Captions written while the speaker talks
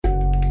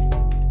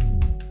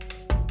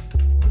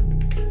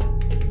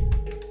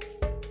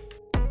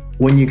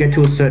When you get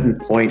to a certain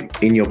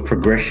point in your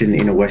progression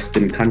in a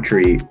Western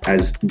country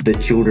as the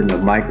children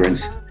of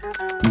migrants,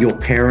 your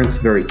parents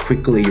very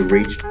quickly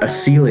reach a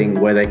ceiling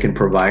where they can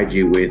provide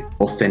you with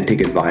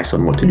authentic advice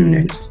on what to do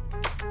next.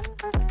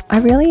 I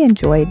really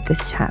enjoyed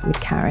this chat with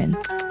Karan,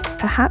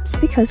 perhaps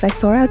because I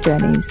saw our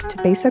journeys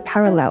to be so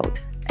paralleled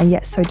and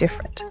yet so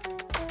different.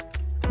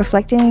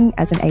 Reflecting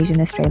as an Asian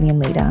Australian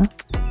leader,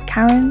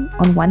 Karan,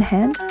 on one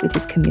hand, with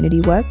his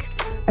community work,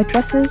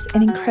 addresses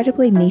an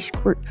incredibly niche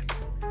group,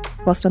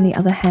 whilst on the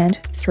other hand,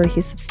 through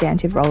his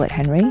substantive role at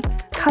Henry,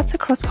 cuts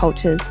across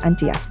cultures and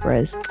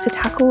diasporas to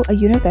tackle a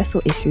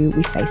universal issue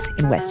we face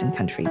in Western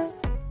countries: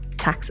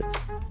 taxes.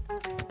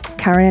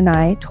 Karan and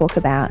I talk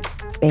about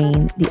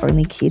being the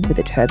only kid with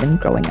a turban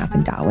growing up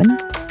in Darwin,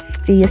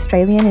 the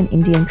Australian and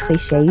Indian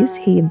cliches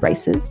he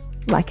embraces,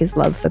 like his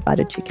love for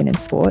buttered chicken and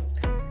sport,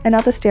 and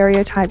other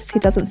stereotypes he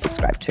doesn't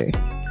subscribe to,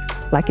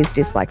 like his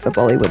dislike for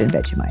Bollywood and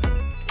Vegemite.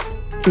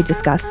 We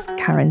discuss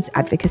Karan's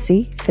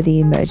advocacy for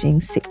the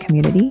emerging Sikh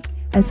community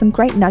and some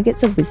great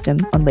nuggets of wisdom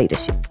on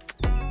leadership.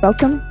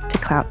 Welcome to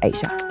Clout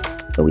Asia,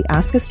 where we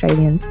ask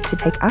Australians to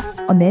take us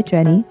on their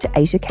journey to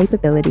Asia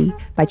capability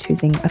by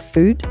choosing a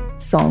food,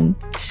 song,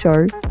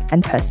 show,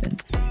 and person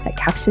that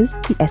captures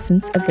the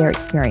essence of their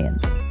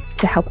experience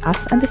to help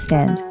us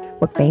understand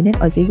what being an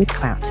Aussie with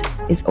clout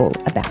is all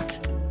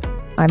about.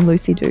 I'm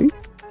Lucy Du,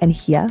 and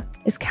here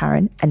is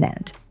Karan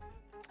Anand.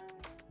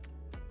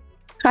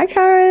 Hi,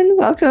 Karan.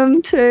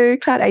 Welcome to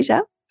Clout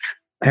Asia.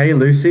 Hey,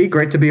 Lucy.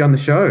 Great to be on the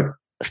show.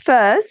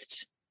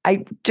 First,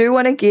 I do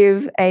want to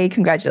give a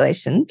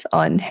congratulations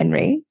on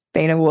Henry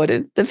being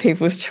awarded the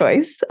People's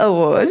Choice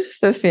Award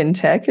for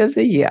FinTech of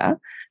the Year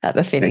at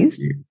the Finnies.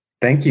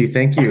 Thank you.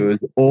 It was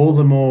all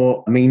the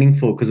more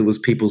meaningful because it was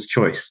people's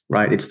choice,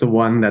 right? It's the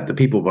one that the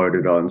people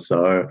voted on.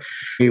 So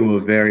we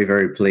were very,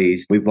 very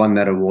pleased. We've won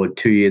that award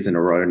 2 years in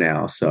a row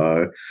now.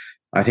 So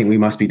I think we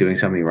must be doing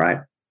something right.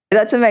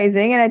 That's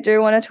amazing. And I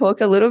do want to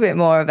talk a little bit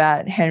more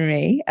about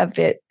Henry a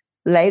bit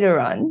later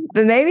on.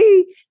 But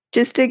maybe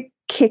just to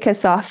kick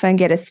us off and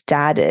get us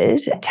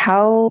started,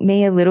 tell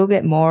me a little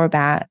bit more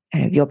about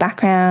your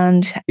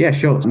background. Yeah,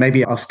 sure.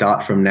 Maybe I'll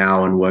start from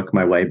now and work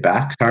my way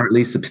back.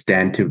 Currently,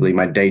 substantively,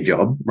 my day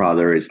job,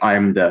 rather, is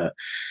I'm the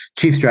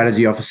Chief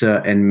Strategy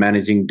Officer and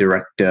Managing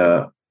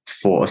Director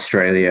for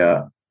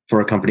Australia for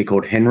a company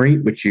called Henry,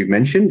 which you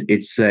mentioned.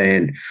 It's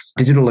a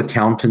digital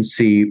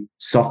accountancy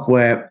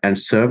software and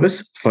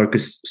service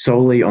focused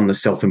solely on the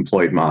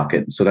self-employed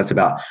market. So that's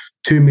about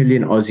 2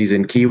 million Aussies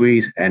and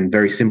Kiwis. And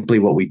very simply,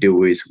 what we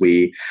do is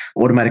we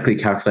automatically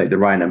calculate the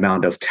right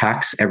amount of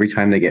tax every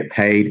time they get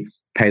paid,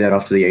 pay that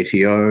off to the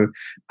ATO.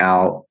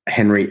 Our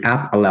Henry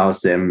app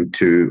allows them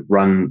to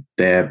run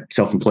their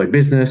self-employed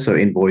business, so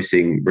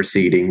invoicing,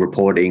 receipting,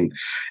 reporting.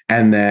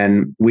 And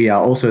then we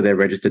are also their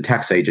registered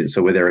tax agent,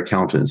 so we're their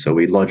accountant. So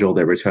we lodge all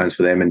their returns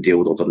for them and deal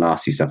with all the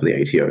nasty stuff with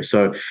the ATO.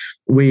 So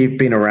we've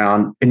been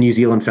around, a New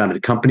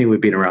Zealand-founded company.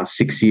 We've been around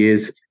 6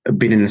 years,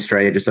 been in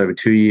Australia just over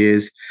 2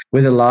 years.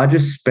 We're the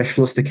largest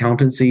specialist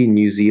accountancy in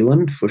New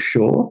Zealand, for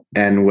sure.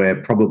 And we're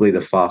probably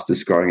the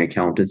fastest growing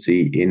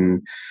accountancy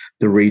in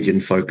the region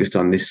focused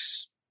on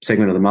this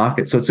segment of the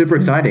market. So it's super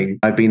exciting.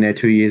 I've been there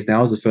 2 years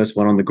now as the first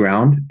one on the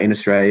ground in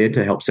Australia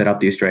to help set up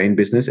the Australian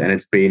business. And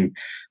it's been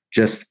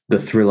just the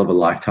thrill of a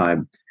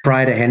lifetime.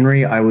 Prior to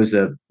Henry, I was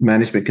a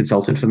management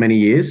consultant for many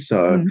years.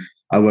 So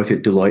I worked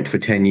at Deloitte for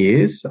 10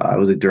 years. I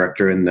was a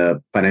director in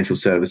the financial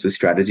services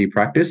strategy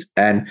practice.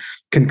 And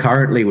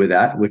concurrently with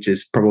that, which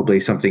is probably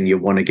something you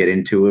want to get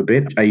into a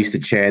bit, I used to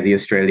chair the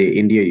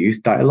Australia-India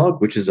Youth Dialogue,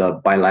 which is a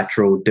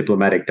bilateral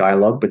diplomatic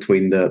dialogue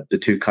between the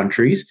two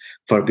countries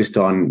focused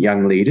on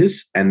young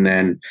leaders. And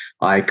then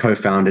I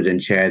co-founded and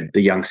chaired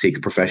the Young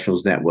Sikh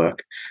Professionals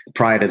Network.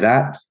 Prior to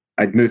that,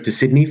 I'd moved to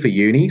Sydney for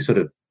uni, sort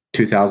of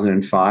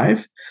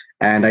 2005.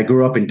 And I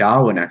grew up in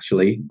Darwin,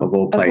 actually, of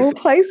all places. Of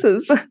all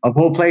places. Of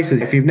all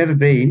places. If you've never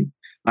been,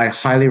 I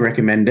highly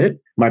recommend it.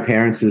 My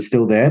parents are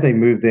still there. They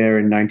moved there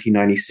in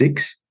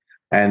 1996,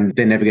 and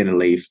they're never going to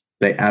leave.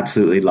 They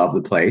absolutely love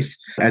the place.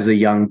 As a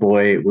young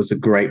boy, it was a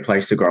great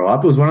place to grow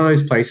up. It was one of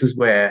those places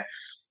where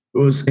it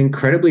was an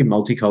incredibly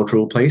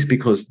multicultural place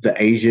because the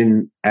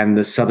Asian and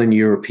the Southern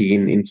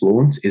European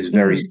influence is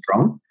very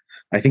strong.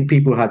 I think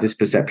people had this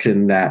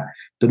perception that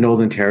the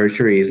Northern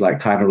Territory is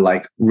kind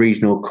of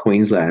regional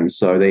Queensland.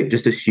 So they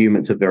just assume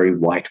it's a very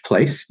white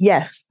place.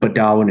 Yes. But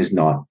Darwin is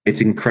not.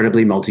 It's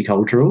incredibly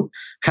multicultural.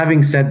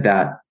 Having said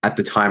that, at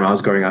the time I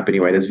was growing up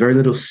anyway, there's very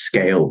little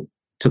scale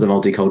to the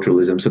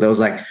multiculturalism. So there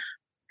was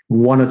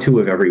one or two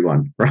of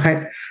everyone,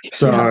 right?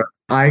 So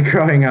I,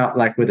 growing up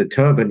with a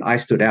turban, I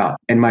stood out.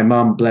 And my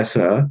mum, bless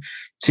her,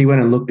 she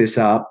went and looked this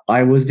up.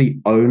 I was the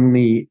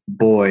only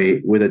boy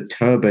with a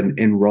turban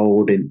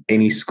enrolled in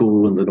any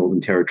school in the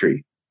Northern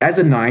Territory. As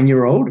a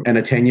 9-year-old and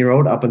a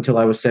 10-year-old up until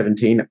I was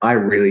 17, I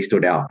really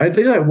stood out.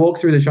 I'd walk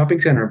through the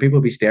shopping center and people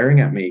would be staring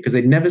at me because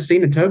they'd never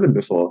seen a turban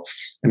before.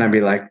 And I'd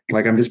be like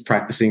I'm just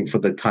practicing for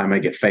the time I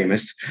get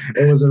famous.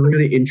 It was a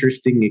really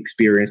interesting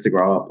experience to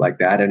grow up like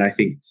that. And I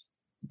think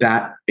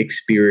that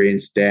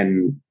experience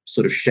then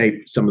sort of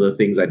shaped some of the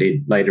things I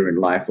did later in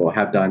life or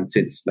have done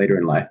since later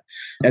in life.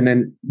 And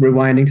then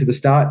rewinding to the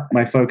start,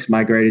 my folks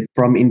migrated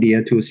from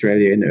India to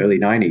Australia in the early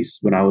 90s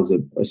when I was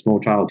a small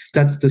child.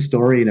 That's the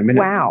story in a minute.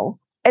 Wow.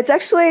 It's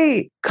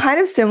actually kind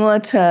of similar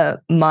to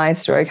my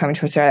story coming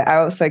to Australia. I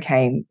also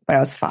came when I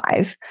was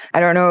 5. I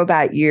don't know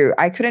about you.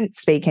 I couldn't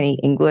speak any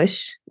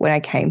English when I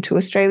came to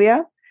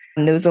Australia.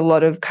 And there was a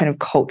lot of kind of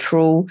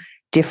cultural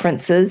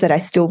differences that I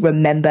still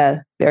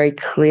remember very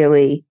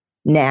clearly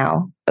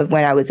now of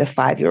when I was a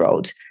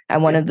 5-year-old.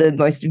 And one of the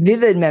most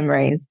vivid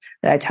memories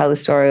that I tell the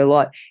story a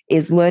lot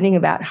is learning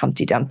about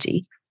Humpty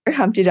Dumpty.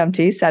 Humpty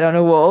Dumpty sat on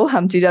a wall.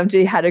 Humpty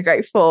Dumpty had a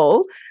great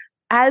fall.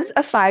 As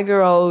a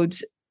 5-year-old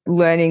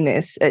learning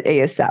this at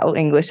ESL,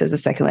 English as a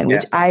second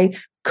language, I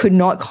could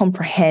not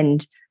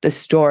comprehend the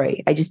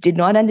story. I just did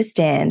not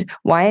understand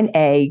why an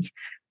egg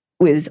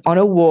was on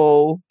a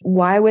wall.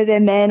 Why were there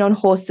men on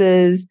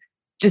horses?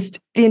 Just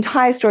the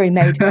entire story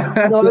made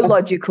no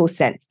logical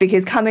sense,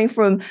 because coming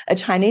from a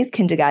Chinese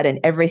kindergarten,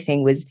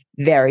 everything was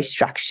very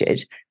structured,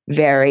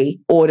 very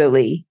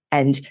orderly,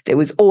 and there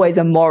was always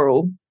a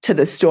moral to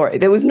the story.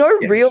 There was no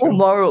real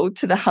moral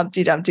to the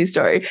Humpty Dumpty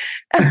story.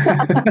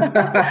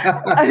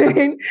 I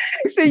mean,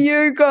 for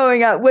you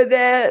growing up, were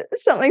there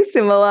something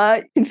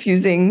similar,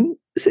 confusing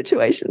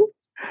situations?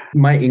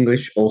 My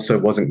English also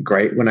wasn't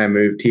great when I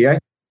moved here.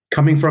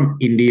 Coming from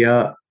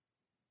India,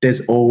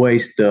 there's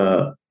always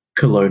the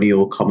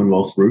colonial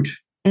Commonwealth route.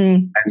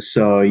 And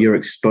so your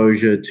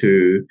exposure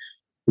to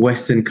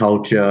Western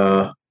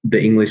culture,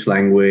 the English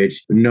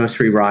language,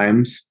 nursery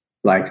rhymes,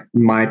 like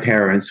my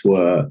parents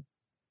were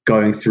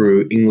going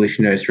through English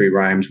nursery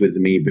rhymes with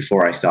me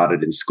before I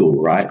started in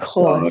school, right? Of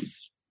course.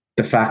 So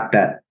the fact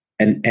that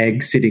an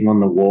egg sitting on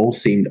the wall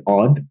seemed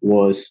odd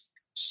was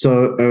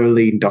so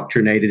early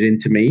indoctrinated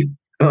into me.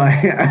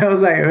 Like, I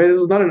was like,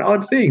 this is not an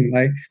odd thing.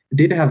 Like, I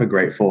did have a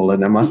great fall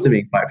and it must have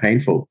been quite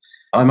painful.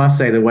 I must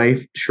say the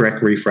way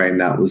Shrek reframed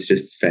that was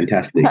just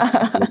fantastic.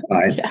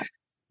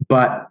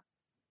 But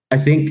I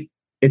think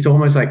it's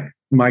almost like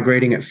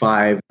migrating at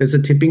 5. There's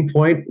a tipping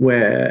point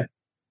where,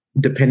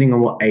 depending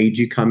on what age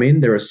you come in,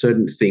 there are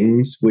certain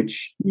things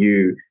which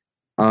you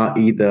are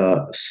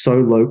either so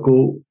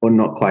local or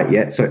not quite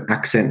yet. So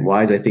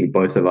accent-wise, I think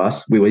both of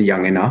us, we were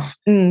young enough.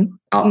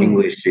 Our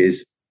English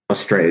is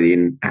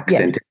Australian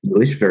accent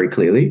English very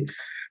clearly.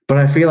 But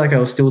I feel like I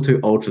was still too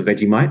old for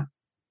Vegemite.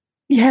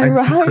 Yeah,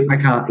 right. I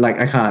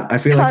can't. I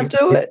feel can't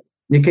do it.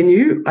 Can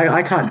you?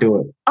 I can't do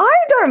it. I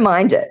don't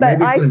mind it,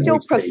 but I still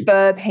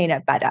prefer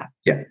peanut butter.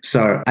 Yeah.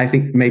 So I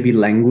think maybe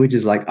language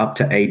is like up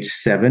to age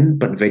 7,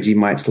 but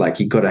Vegemite's like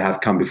you got to have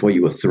come before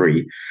you were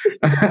 3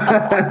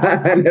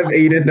 and have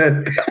eaten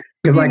it.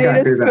 You need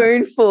a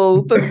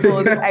spoonful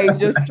before the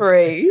age of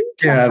 3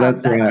 to have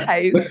that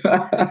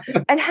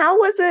taste. And how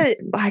was it,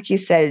 like you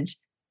said,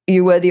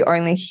 you were the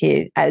only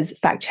kid, as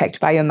fact-checked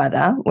by your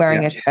mother,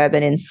 wearing a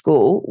turban in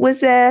school.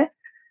 Was there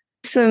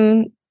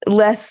some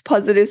less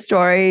positive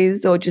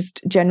stories or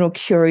just general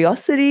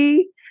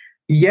curiosity?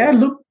 Yeah,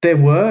 look, there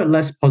were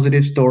less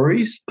positive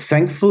stories.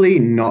 Thankfully,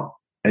 not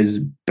as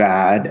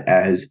bad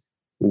as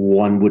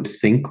one would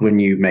think when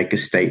you make a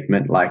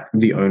statement like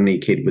the only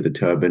kid with a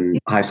turban.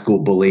 High school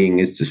bullying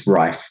is just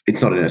rife.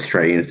 It's not an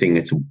Australian thing,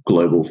 it's a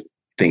global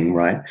thing,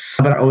 right?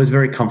 But I was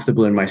very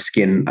comfortable in my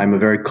skin. I'm a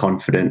very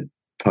confident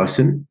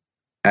person.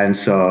 And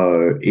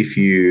so if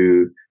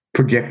you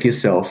project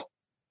yourself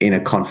in a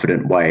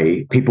confident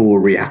way, people will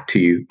react to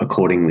you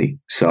accordingly.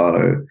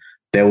 So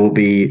there will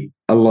be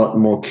a lot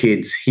more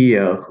kids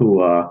here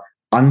who are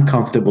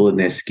uncomfortable in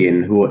their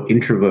skin, who are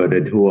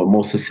introverted, who are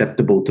more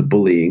susceptible to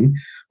bullying,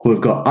 who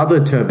have got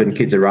other turban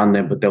kids around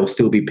them, but they'll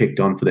still be picked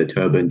on for their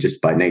turban just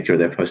by nature of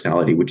their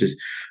personality, which is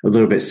a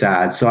little bit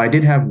sad. So I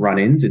did have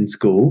run-ins in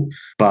school,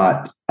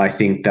 but I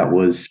think that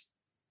was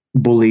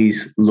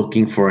bullies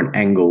looking for an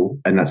angle,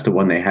 and that's the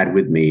one they had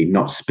with me,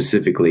 not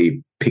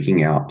specifically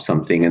picking out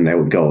something, and they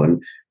would go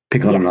and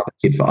pick on another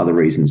kid for other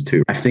reasons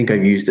too. I think I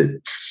used it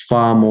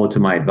far more to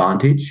my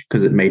advantage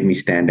because it made me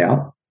stand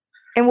out.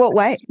 In what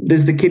way?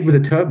 There's the kid with a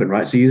turban,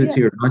 right? So use it to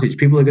your advantage.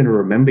 People are going to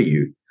remember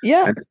you.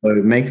 Yeah. And so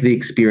make the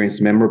experience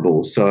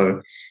memorable.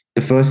 So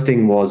the first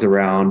thing was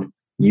around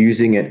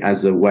using it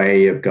as a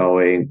way of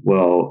going,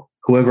 well,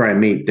 whoever I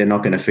meet, they're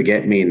not going to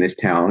forget me in this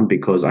town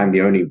because I'm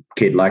the only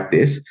kid like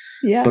this.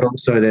 Yeah. But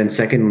also then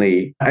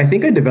secondly, I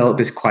think I developed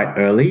this quite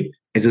early,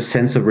 is a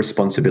sense of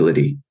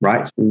responsibility,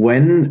 right?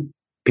 When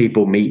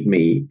people meet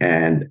me,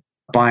 and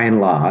by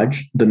and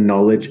large, the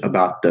knowledge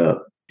about the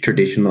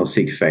traditional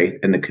Sikh faith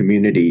and the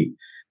community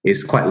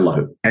is quite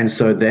low. And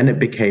so then it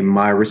became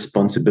my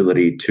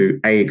responsibility to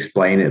A,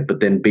 explain it,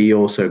 but then B,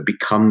 also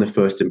become the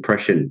first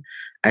impression.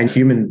 And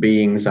human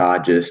beings are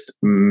just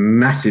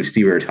massive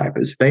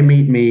stereotypers. They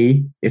meet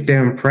me, if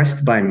they're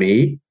impressed by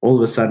me, all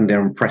of a sudden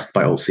they're impressed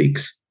by all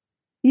Sikhs.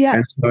 Yeah.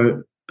 And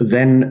so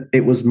then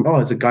it was, oh,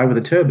 it's a guy with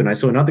a turban. I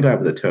saw another guy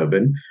with a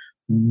turban.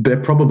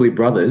 They're probably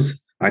brothers.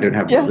 I don't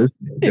have brothers.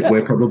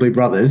 We're probably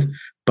brothers.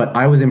 But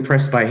I was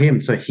impressed by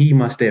him. So he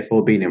must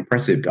therefore be an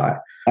impressive guy.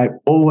 I've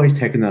always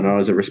taken that on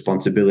as a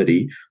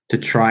responsibility to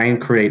try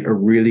and create a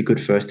really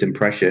good first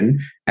impression.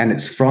 And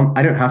it's from,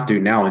 I don't have to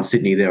now in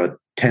Sydney, there are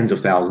tens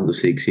of thousands of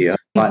Sikhs here,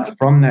 but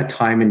from that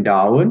time in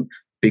Darwin,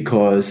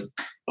 because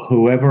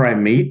whoever I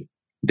meet,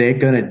 they're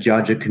going to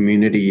judge a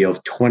community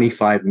of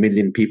 25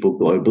 million people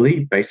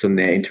globally based on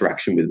their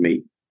interaction with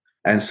me.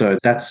 And so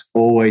that's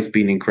always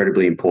been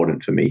incredibly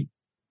important for me.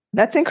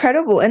 That's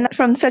incredible. And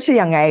from such a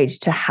young age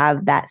to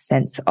have that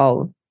sense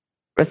of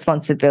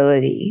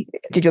responsibility.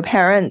 Did your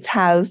parents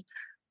have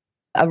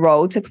a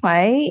role to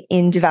play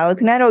in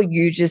developing that, or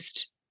you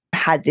just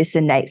had this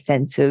innate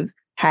sense of,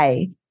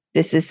 hey,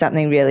 this is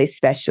something really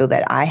special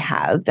that I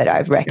have, that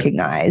I've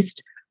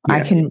recognized. Yeah. I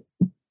can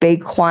be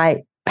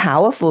quite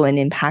powerful and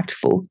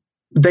impactful.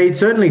 They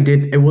certainly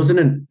did. It wasn't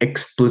an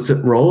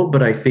explicit role,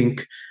 but I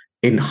think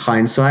in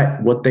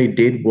hindsight, what they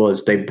did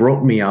was they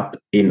brought me up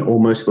in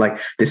almost like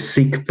the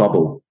Sikh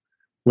bubble.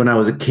 When I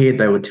was a kid,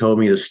 they would tell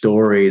me the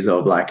stories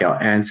of like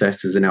our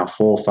ancestors and our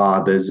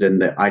forefathers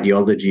and the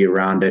ideology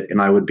around it.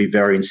 And I would be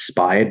very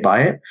inspired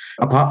by it.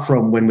 Apart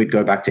from when we'd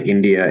go back to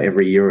India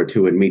every year or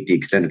two and meet the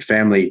extended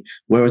family,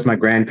 where was my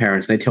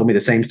grandparents? They tell me the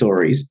same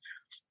stories.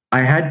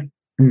 I had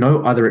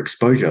no other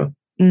exposure.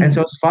 And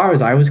so as far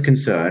as I was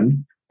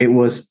concerned, it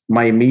was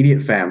my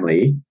immediate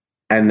family.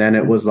 And then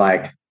it was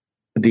like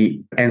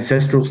the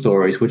ancestral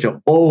stories, which are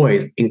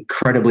always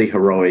incredibly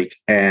heroic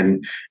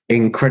and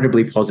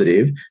incredibly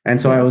positive.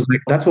 And so I was like,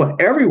 that's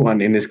what everyone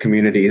in this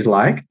community is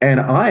like. And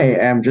I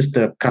am just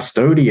the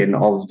custodian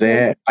of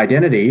their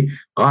identity.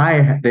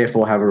 I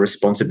therefore have a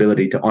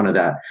responsibility to honor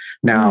that.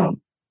 Now,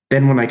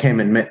 then when I came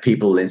and met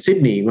people in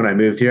Sydney, when I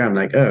moved here, I'm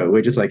like, oh,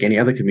 we're just like any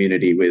other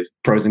community with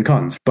pros and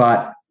cons.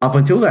 But up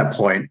until that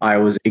point, I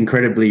was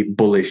incredibly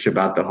bullish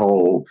about the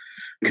whole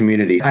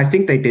community. I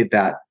think they did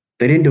that.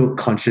 They didn't do it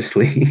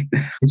consciously.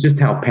 It's just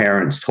how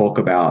parents talk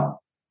about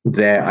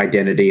their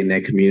identity and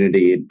their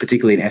community,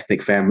 particularly in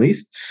ethnic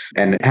families.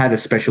 And it had a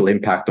special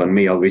impact on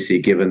me,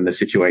 obviously, given the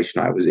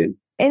situation I was in.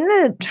 In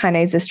the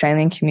Chinese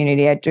Australian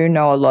community, I do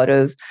know a lot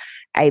of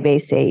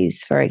ABCs,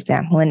 for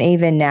example, and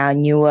even now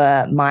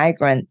newer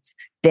migrants,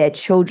 their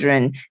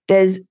children.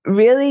 There's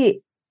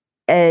really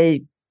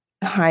a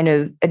kind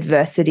of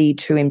adversity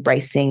to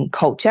embracing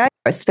culture,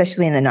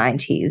 especially in the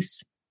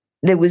 90s.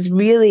 There was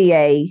really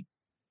a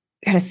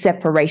kind of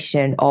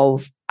separation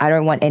of, I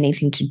don't want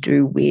anything to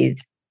do with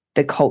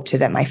the culture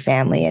that my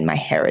family and my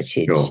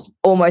heritage,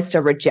 almost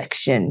a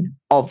rejection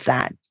of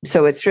that.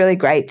 So it's really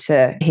great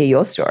to hear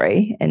your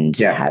story and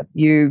have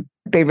you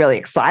be really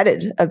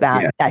excited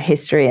about that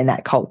history and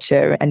that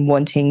culture and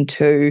wanting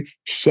to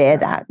share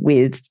that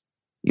with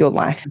your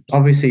life.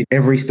 Obviously,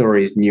 every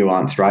story is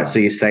nuanced, right? So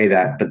you say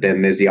that, but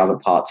then there's the other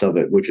parts of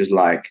it, which is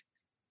like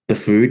the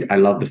food. I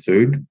love the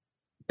food,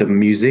 the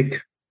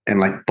music, and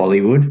like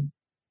Bollywood.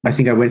 I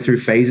think I went through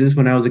phases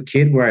when I was a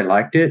kid where I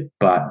liked it,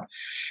 but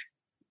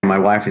my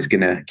wife is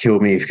going to kill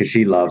me because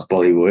she loves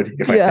Bollywood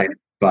if I say it.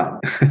 But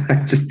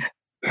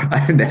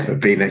I've never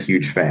been a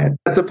huge fan.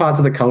 That's the parts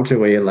of the culture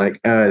where you're like,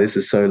 oh, this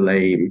is so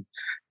lame.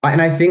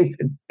 And I think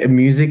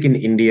music in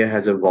India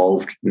has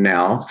evolved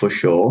now for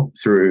sure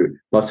through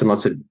lots and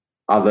lots of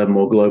other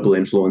more global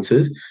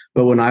influences.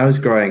 But when I was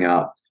growing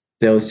up,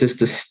 there was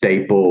just a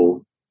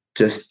staple,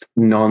 just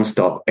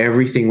nonstop.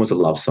 Everything was a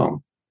love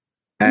song.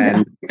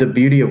 And the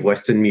beauty of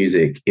Western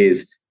music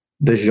is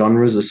the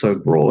genres are so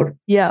broad.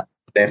 Yeah.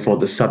 Therefore,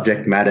 the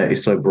subject matter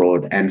is so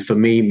broad. And for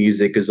me,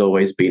 music has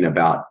always been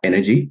about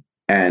energy.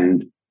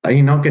 And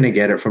you're not going to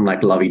get it from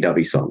like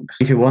lovey-dovey songs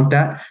if you want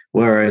that.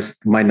 Whereas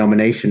my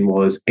nomination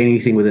was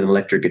anything with an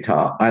electric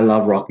guitar. I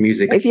love rock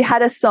music. If you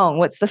had a song,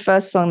 what's the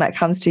first song that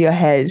comes to your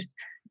head?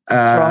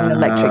 Strong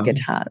electric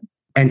guitar.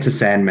 Enter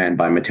Sandman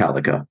by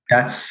Metallica.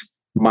 That's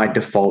my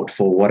default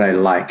for what I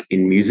like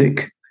in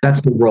music.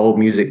 That's the role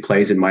music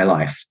plays in my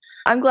life.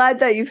 I'm glad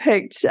that you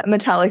picked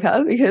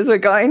Metallica because we're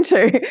going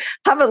to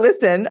have a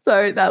listen.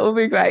 So that will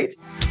be great.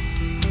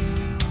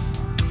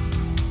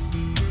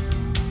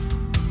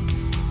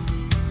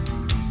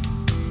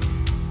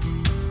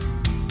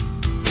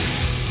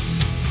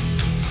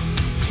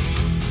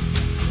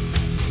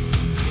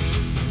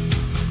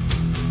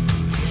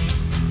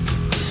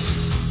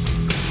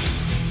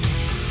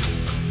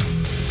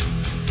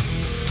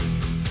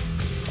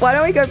 Why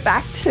don't we go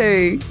back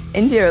to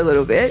India a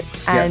little bit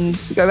and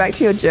go back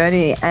to your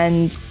journey.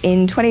 And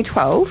in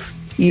 2012,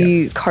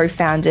 you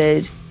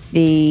co-founded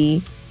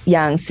the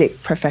Young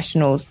Sikh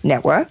Professionals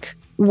Network.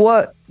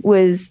 What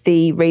was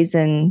the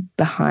reason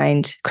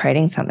behind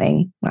creating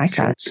something like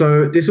that?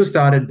 So this was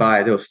started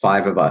by, there were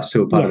 5 of us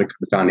who were part of the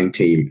co-founding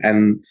team.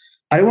 And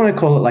I don't want to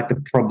call it like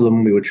the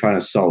problem we were trying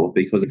to solve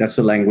because that's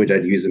the language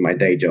I'd use in my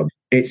day job.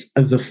 It's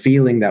the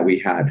feeling that we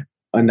had.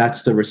 And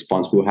that's the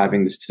response we were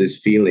having to this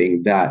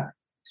feeling that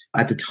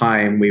at the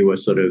time we were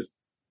sort of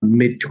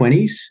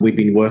mid-20s. We'd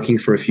been working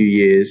for a few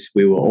years.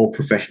 We were all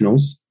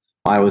professionals.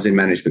 I was in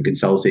management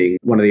consulting.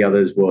 One of the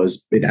others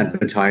was in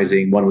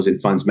advertising. One was in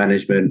funds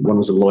management. One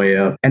was a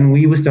lawyer. And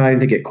we were starting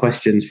to get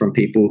questions from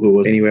people who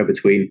were anywhere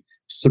between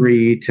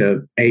 3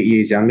 to 8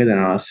 years younger than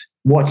us,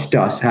 watched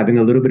us having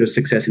a little bit of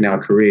success in our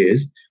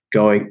careers,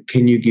 going,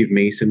 can you give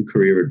me some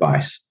career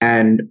advice?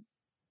 And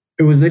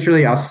it was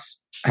literally us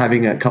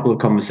having a couple of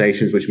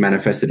conversations, which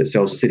manifested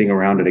itself sitting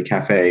around at a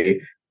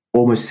cafe,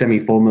 almost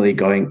semi-formally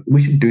going,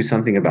 we should do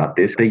something about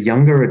this. The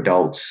younger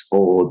adults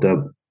or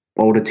the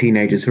older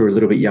teenagers who are a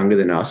little bit younger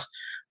than us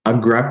are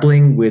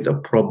grappling with a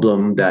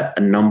problem that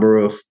a number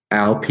of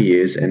our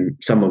peers and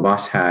some of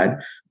us had,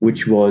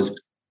 which was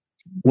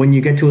when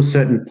you get to a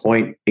certain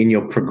point in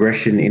your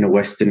progression in a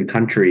Western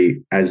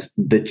country as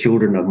the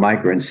children of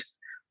migrants,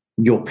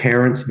 your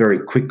parents very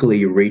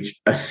quickly reach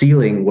a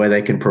ceiling where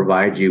they can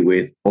provide you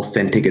with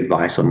authentic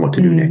advice on what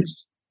to do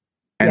next.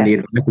 And the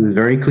advice is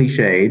very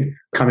cliched,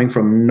 coming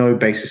from no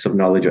basis of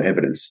knowledge or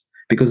evidence,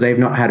 because they've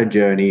not had a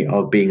journey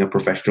of being a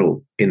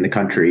professional in the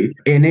country.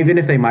 And even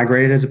if they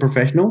migrated as a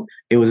professional,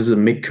 it was as a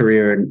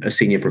mid-career and a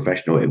senior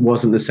professional. It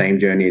wasn't the same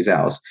journey as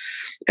ours.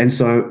 And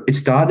so it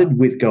started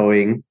with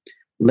going,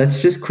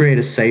 let's just create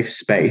a safe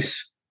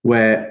space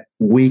where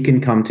we can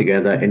come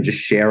together and just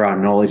share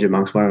our knowledge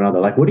amongst one another.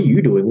 Like, what are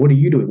you doing? What are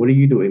you doing? What are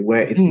you doing?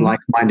 Where it's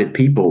like-minded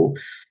people.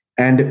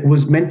 And it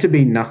was meant to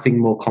be nothing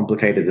more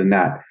complicated than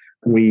that.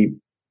 We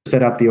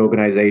set up the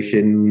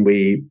organization.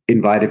 We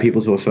invited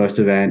people to a first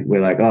event. We're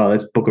like, oh,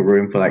 let's book a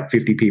room for like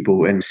 50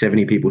 people, and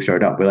 70 people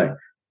showed up. We're like,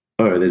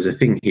 oh, there's a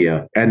thing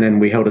here. And then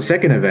we held a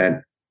second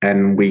event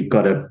and we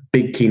got a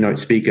big keynote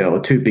speaker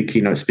or two big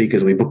keynote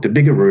speakers. We booked a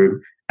bigger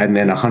room and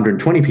then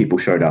 120 people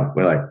showed up.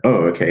 We're like,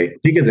 oh, okay,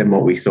 bigger than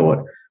what we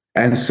thought.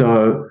 And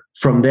so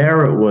from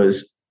there, it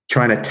was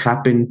trying to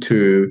tap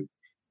into,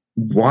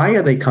 why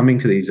are they coming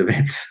to these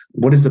events?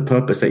 What is the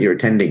purpose that you're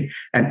attending?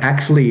 And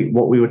actually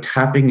what we were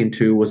tapping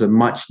into was a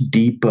much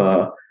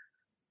deeper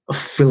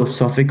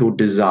philosophical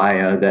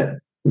desire that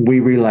we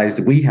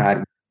realized we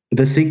had.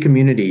 The Sikh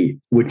community,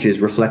 which is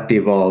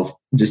reflective of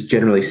just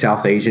generally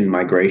South Asian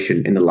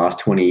migration in the last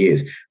 20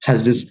 years,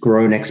 has just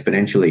grown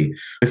exponentially.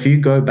 If you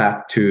go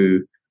back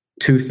to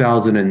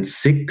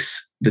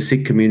 2006, the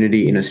Sikh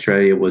community in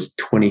Australia was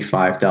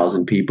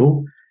 25,000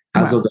 people.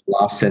 As of the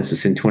last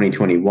census in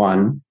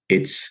 2021,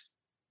 it's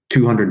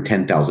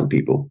 210,000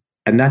 people.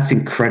 And that's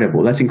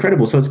incredible. That's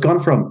incredible. So it's gone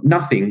from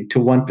nothing to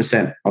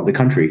 1% of the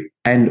country.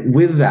 And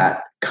with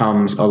that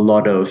comes a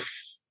lot of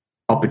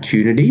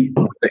opportunity.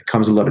 There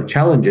comes a lot of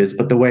challenges.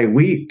 But the way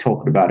we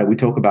talk about it, we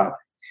talk about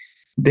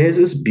there's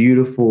this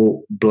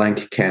beautiful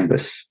blank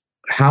canvas.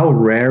 How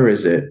rare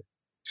is it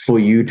for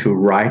you to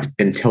write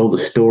and tell the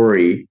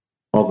story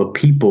of a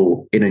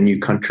people in a new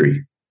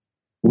country?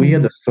 We are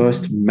the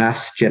first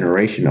mass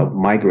generation of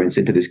migrants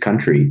into this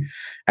country.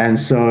 And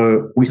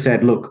so we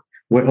said, look,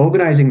 we're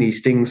organizing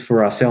these things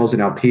for ourselves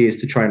and our peers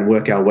to try and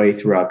work our way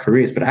through our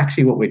careers. But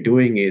actually what we're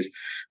doing is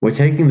we're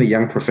taking the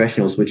young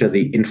professionals, which are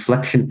the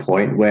inflection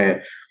point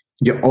where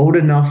you're old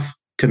enough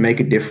to make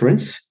a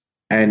difference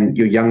and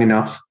you're young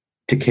enough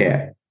to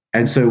care.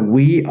 And so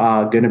we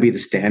are going to be the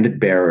standard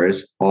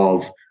bearers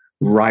of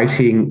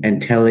writing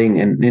and telling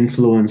and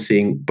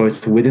influencing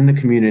both within the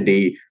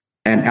community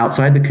and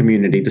outside the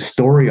community, the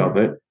story of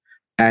it.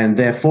 And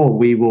therefore,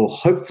 we will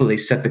hopefully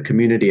set the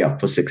community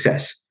up for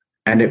success.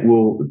 And it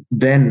will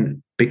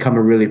then become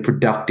a really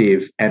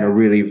productive and a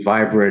really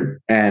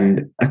vibrant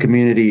and a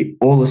community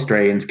all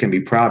Australians can be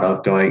proud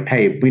of, going,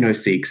 hey, we know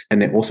Sikhs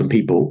and they're awesome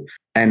people.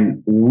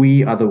 And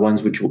we are the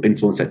ones which will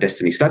influence that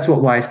destiny. So that's what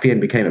YSPN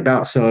became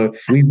about. So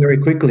we very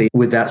quickly,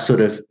 with that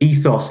sort of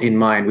ethos in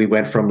mind, we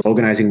went from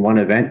organizing one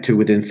event to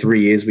within 3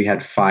 years, we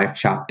had 5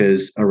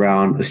 chapters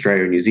around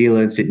Australia and New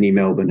Zealand, Sydney,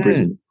 Melbourne,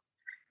 Brisbane,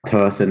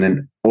 Perth, and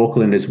then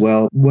Auckland as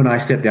well. When I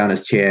stepped down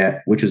as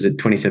chair, which was in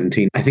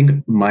 2017, I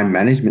think my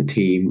management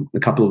team, a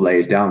couple of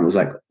layers down, was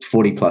like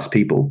 40 plus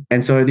people.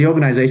 And so the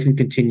organization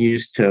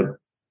continues to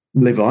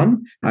live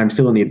on. I'm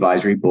still on the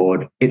advisory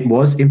board. It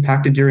was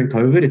impacted during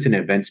COVID. It's an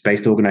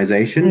events-based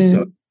organization,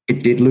 so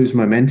it did lose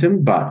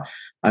momentum, but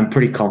I'm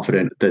pretty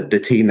confident that the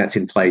team that's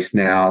in place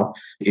now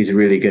is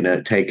really going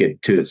to take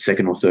it to its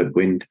second or third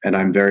wind. And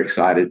I'm very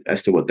excited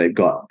as to what they've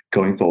got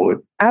going forward.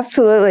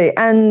 Absolutely.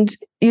 And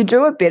you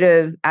do a bit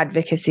of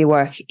advocacy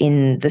work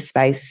in the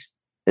space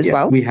as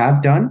well? We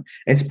have done.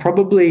 It's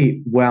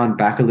probably wound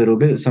back a little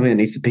bit. It's something that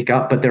needs to pick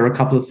up, but there are a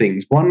couple of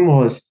things. One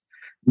was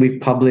we've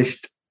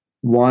published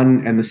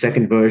one, and the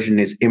second version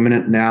is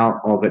imminent now,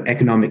 of an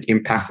economic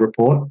impact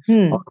report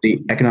of the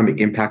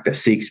economic impact that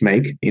Sikhs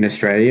make in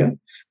Australia.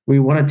 We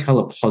want to tell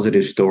a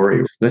positive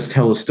story. Let's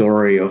tell a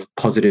story of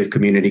positive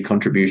community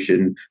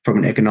contribution from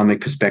an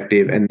economic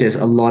perspective. And there's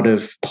a lot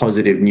of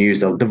positive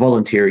news of the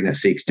volunteering that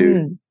Sikhs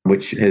do,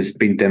 which has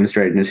been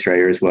demonstrated in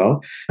Australia as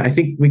well. I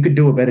think we could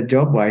do a better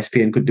job.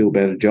 YSPN could do a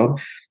better job.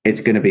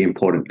 It's going to be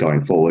important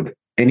going forward.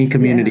 Any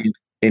community,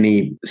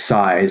 any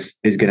size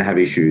is going to have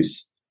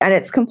issues. And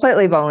it's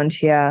completely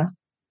volunteer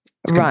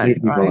run.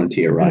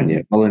 Volunteer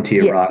run,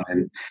 Volunteer run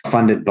and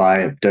funded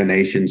by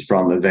donations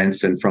from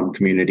events and from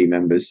community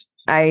members.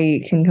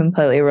 I can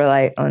completely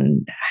relate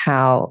on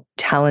how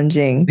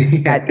challenging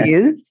that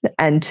is,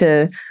 and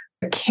to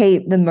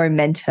keep the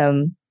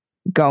momentum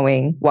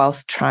going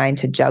whilst trying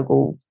to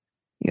juggle,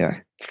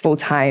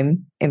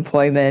 full-time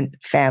employment,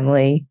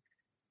 family,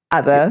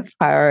 other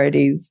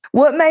priorities.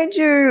 What made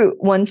you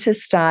want to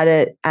start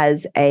it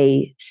as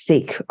a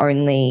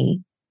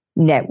Sikh-only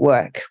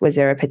network? Was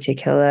there a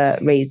particular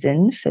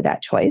reason for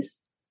that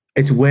choice?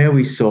 It's where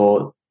we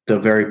saw the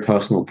very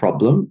personal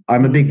problem.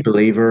 I'm a big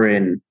believer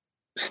in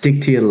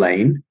stick to your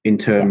lane in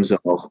terms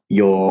of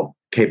your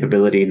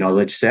capability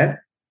knowledge set,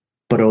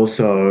 but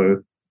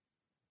also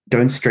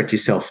don't stretch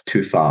yourself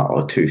too far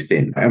or too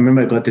thin. I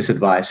remember I got this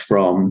advice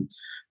from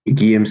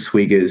Guillaume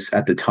Swigers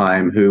at the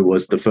time, who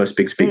was the first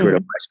big speaker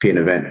at a ISPN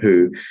event,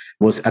 who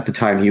was at the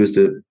time, he was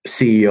the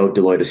CEO of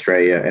Deloitte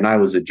Australia, and I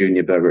was a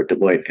junior burger at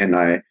Deloitte. And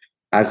I,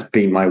 as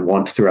being my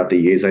want throughout the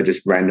years, I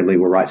just randomly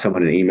will write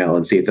someone an email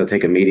and see if they'll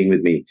take a meeting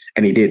with me.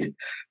 And he did.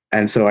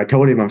 And so I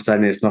told him, I'm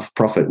starting this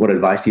not-for-profit. What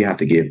advice do you have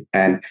to give?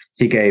 And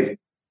he gave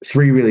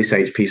 3 really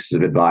sage pieces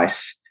of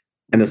advice.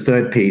 And the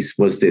third piece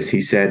was this. He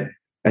said,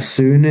 as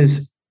soon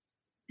as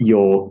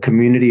your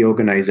community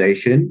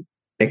organization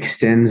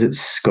extends its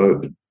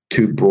scope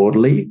too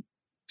broadly,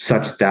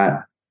 such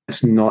that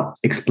it's not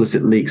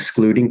explicitly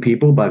excluding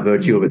people by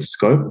virtue of its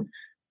scope,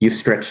 you've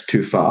stretched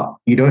too far.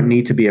 You don't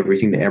need to be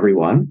everything to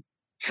everyone.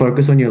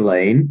 Focus on your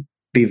lane,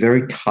 be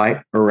very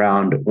tight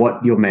around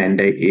what your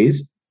mandate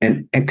is,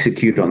 and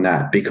execute on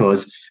that,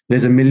 because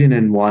there's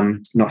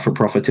 1,000,001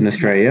 not-for-profits in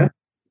Australia.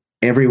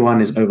 Everyone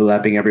is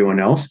overlapping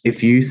everyone else.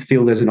 If you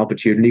feel there's an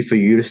opportunity for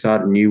you to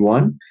start a new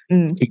one,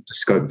 keep the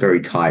scope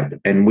very tight.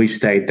 And we've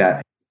stayed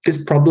that.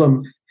 This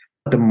problem,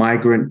 the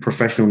migrant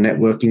professional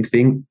networking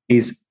thing,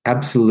 is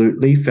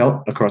absolutely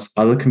felt across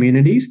other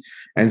communities.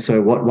 And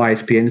so what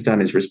YSPN's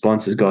done is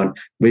response has gone,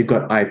 we've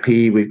got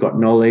IP, we've got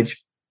knowledge,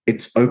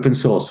 it's open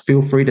source.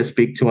 Feel free to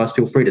speak to us.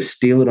 Feel free to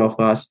steal it off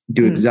us.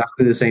 Do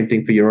exactly the same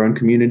thing for your own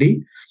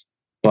community.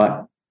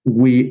 But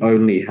we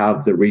only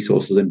have the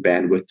resources and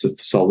bandwidth to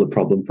solve the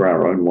problem for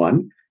our own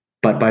one.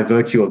 But by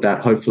virtue of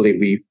that, hopefully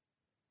we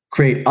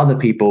create other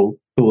people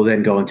who will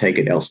then go and take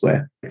it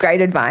elsewhere.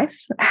 Great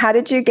advice. How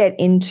did you get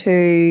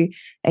into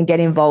and get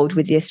involved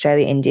with the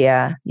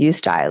Australia-India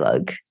Youth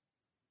Dialogue?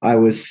 I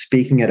was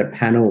speaking at a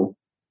panel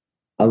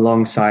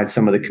alongside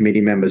some of the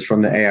committee members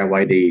from the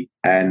AIYD,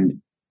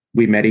 and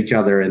we met each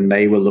other, and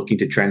they were looking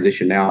to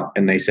transition out,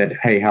 and they said,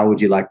 hey, how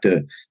would you like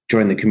to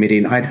join the committee?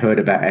 And I'd heard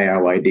about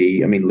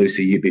AIYD. I mean,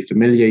 Lucy, you'd be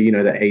familiar, you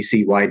know, the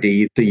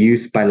ACYD, the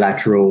youth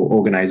bilateral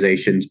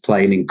organizations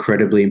play an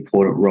incredibly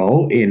important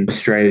role in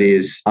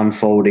Australia's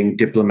unfolding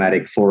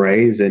diplomatic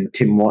forays. And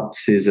Tim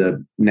Watts is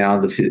now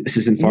the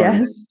assistant foreign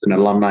minister, an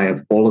alumni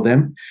of all of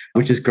them,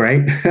 which is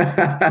great.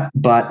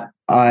 But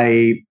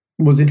I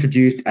was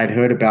introduced, I'd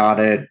heard about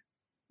it.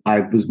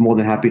 I was more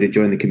than happy to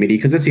join the committee,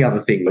 because that's the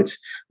other thing.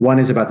 One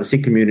is about the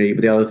Sikh community,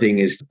 but the other thing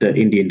is the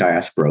Indian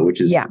diaspora, which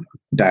is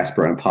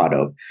diaspora I'm part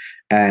of.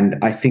 And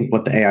I think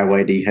what the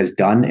AIYD has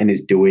done and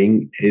is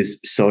doing is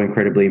so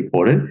incredibly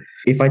important.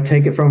 If I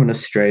take it from an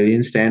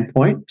Australian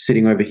standpoint,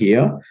 sitting over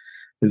here,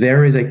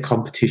 there is a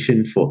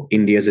competition for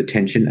India's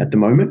attention at the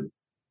moment,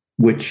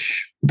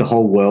 which the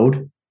whole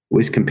world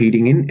is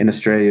competing in, and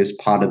Australia is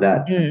part of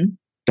that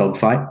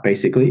dogfight,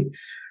 basically.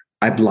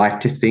 I'd like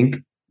to think,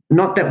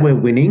 not that we're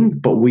winning,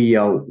 but we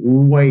are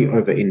way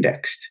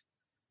over-indexed.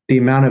 The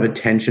amount of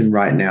attention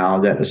right now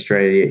that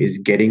Australia is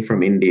getting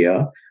from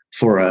India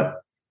for a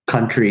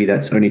country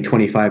that's only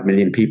 25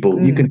 million people,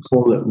 you can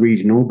call it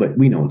regional, but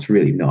we know it's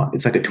really not.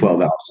 It's like a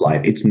 12-hour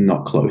flight. It's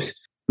not close.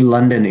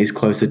 London is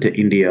closer to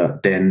India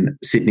than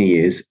Sydney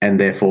is, and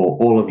therefore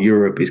all of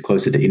Europe is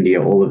closer to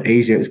India. All of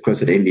Asia is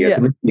closer to India.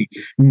 So literally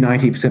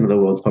 90% of the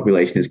world's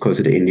population is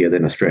closer to India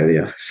than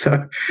Australia.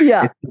 So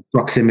it's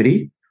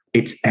proximity,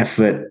 its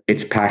effort,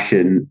 its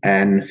passion,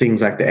 and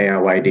things like the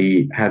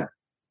AIYD have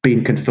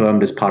been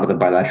confirmed as part of the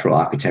bilateral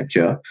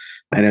architecture.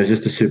 And it was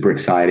just a super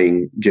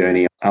exciting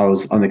journey. I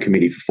was on the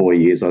committee for 4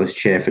 years. I was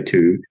chair for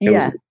 2. It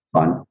was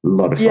fun, a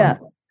lot of fun. Yeah.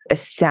 It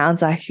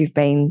sounds like you've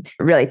been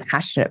really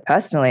passionate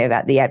personally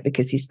about the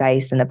advocacy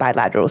space and the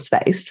bilateral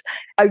space.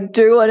 I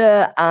do want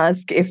to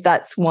ask if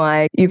that's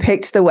why you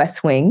picked The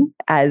West Wing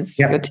as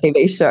your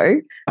TV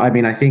show. I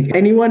mean, I think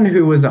anyone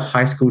who was a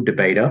high school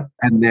debater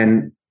and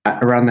then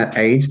around that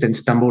age, then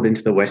stumbled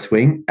into The West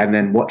Wing and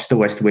then watched The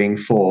West Wing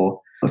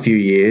for a few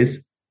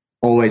years,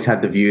 always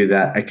had the view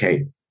that,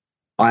 okay,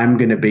 I'm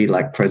going to be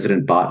like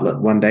President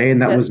Bartlett one day.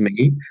 And that was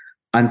me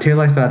until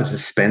I started to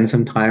spend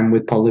some time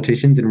with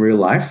politicians in real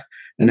life.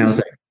 And I was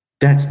like,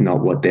 that's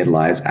not what their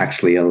lives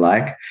actually are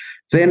like.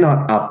 They're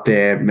not up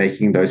there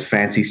making those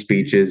fancy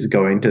speeches,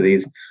 going to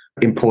these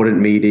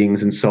important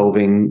meetings and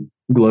solving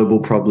global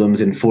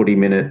problems in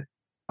 40-minute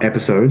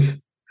episodes.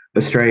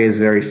 Australia is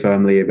very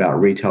firmly about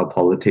retail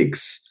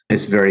politics.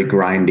 It's very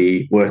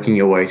grindy, working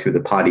your way through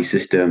the party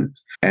system.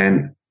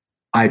 And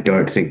I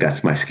don't think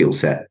that's my skill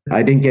set.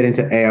 I didn't get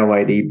into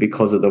AIYD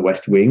because of The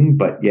West Wing,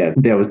 but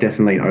there was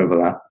definitely an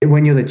overlap.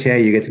 When you're the chair,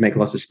 you get to make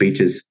lots of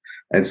speeches.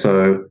 And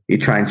so you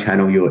try and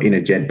channel your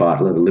inner Jed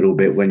Bartlett a little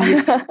bit when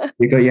you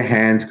got your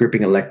hands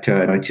gripping a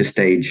lectern on your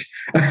stage.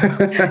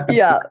 And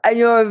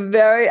you're a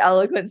very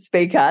eloquent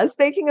speaker.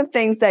 Speaking of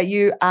things that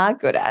you are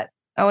good at,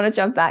 I want to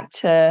jump back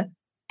to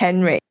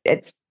Henry.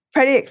 It's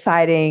pretty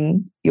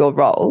exciting, your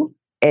role.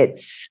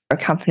 It's a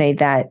company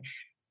that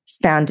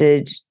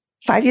founded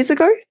 5 years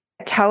ago.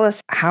 Tell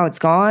us how it's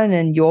gone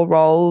and your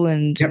role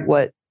and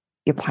what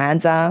your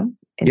plans are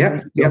in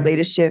terms of your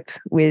leadership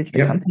with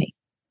the company.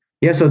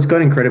 Yeah, so it's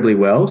gone incredibly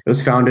well. It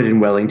was founded in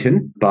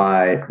Wellington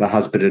by a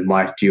husband and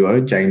wife duo,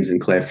 James and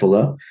Claire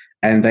Fuller,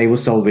 and they were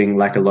solving,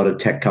 like a lot of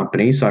tech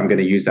companies, so I'm going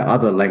to use the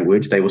other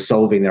language, they were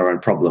solving their own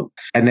problem.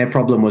 And their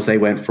problem was they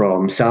went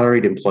from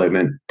salaried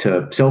employment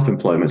to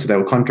self-employment, so they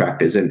were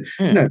contractors. And,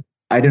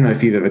 I don't know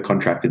if you've ever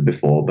contracted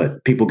before,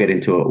 but people get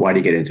into it. Why do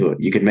you get into it?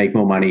 You can make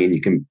more money and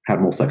you can have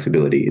more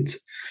flexibility. It's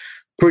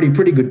pretty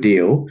good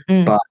deal,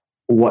 but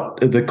what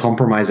the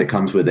compromise that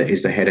comes with it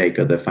is the headache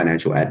of the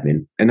financial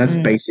admin. And that's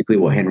basically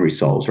what Henry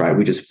solves, right?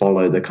 We just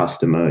follow the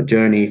customer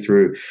journey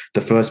through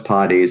the first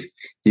part is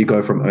you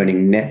go from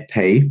earning net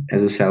pay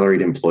as a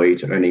salaried employee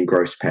to earning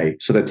gross pay.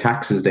 So the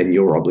tax is then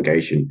your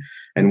obligation.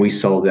 And we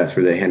solve that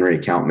through the Henry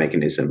account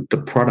mechanism.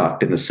 The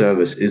product and the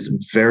service is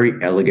very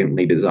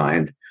elegantly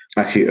designed.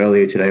 Actually,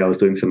 earlier today, I was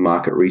doing some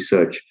market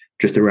research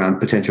just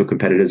around potential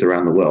competitors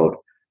around the world.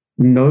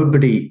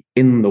 Nobody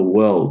in the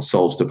world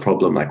solves the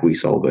problem like we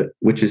solve it,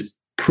 which is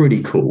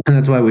pretty cool. And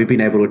that's why we've been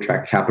able to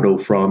attract capital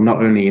from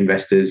not only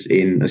investors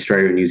in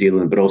Australia and New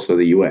Zealand, but also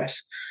the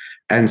US.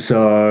 And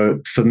so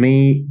for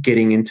me,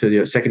 getting into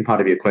the second part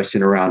of your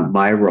question around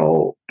my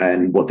role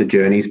and what the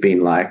journey's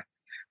been like,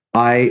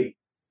 I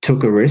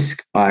took a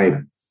risk. I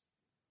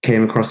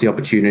came across the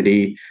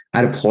opportunity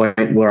at a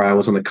point where I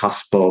was on the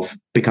cusp of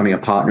becoming a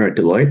partner at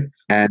Deloitte.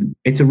 And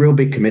it's a real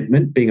big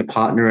commitment. Being a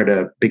partner at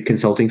a big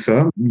consulting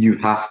firm, you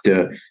have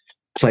to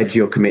pledge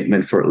your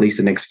commitment for at least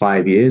the next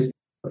 5 years.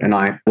 And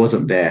I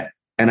wasn't there.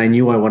 And I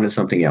knew I wanted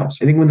something else.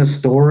 I think when the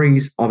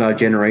stories of our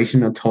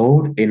generation are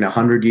told in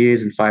 100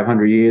 years and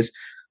 500 years,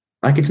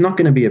 like it's not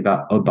going to be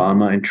about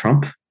Obama and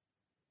Trump.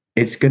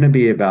 It's going to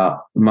be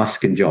about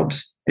Musk and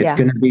Jobs. It's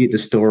going to be the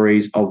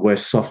stories of where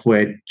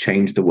software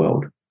changed the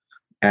world.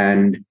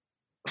 And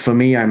for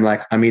me, I'm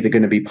either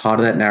going to be part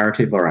of that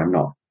narrative or I'm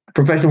not.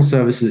 Professional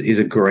services is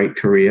a great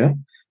career,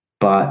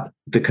 but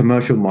the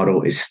commercial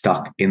model is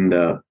stuck in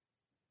the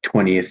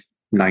 20th,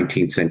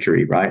 19th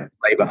century, right?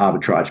 Labor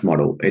arbitrage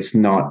model. It's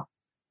not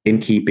in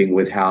keeping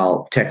with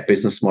how tech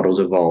business models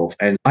evolve.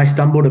 And I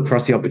stumbled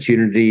across the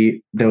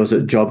opportunity. There was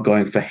a job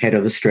going for head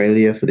of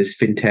Australia for this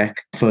fintech,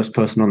 first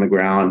person on the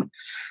ground.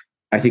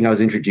 I think I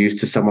was introduced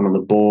to someone on the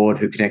board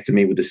who connected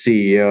me with the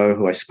CEO,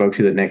 who I spoke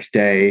to the next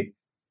day.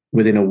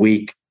 Within a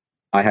week,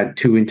 I had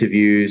 2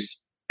 interviews.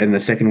 And the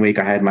second week,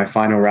 I had my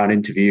final round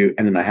interview,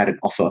 and then I had an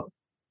offer.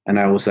 And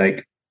I was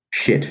like,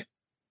 shit,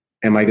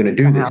 am I going to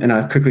do this? And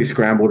I quickly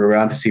scrambled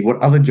around to see what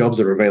other jobs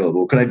are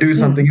available. Could I do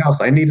something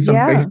else? I needed some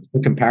basis for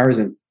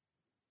comparison.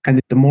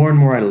 And the more and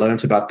more I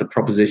learned about the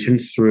proposition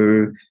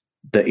through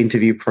the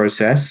interview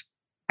process,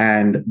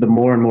 and the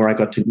more and more I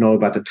got to know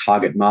about the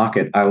target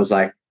market, I was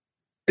like,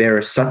 there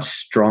is such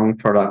strong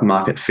product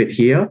market fit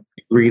here.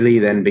 It really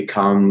then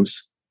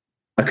becomes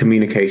a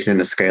communication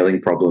and a scaling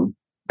problem.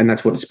 And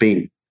that's what it's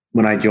been.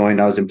 When I joined,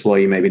 I was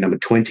employee maybe number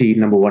 20,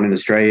 number 1 in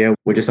Australia.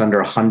 We're just under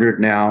 100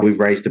 now. We've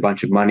raised a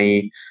bunch of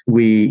money.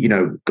 We,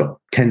 got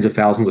tens of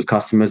thousands of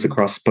customers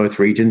across both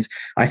regions.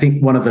 I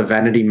think one of the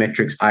vanity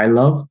metrics I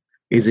love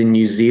is in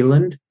New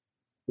Zealand,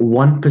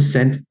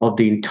 1% of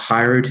the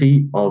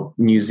entirety of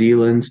New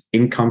Zealand's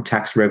income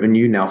tax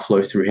revenue now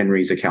flows through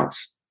Henry's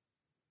accounts.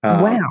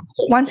 Wow,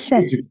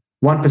 1%.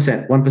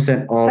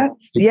 1%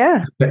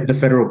 of the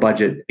federal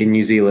budget in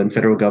New Zealand,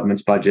 federal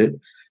government's budget,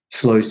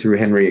 flows through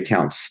Henry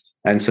accounts.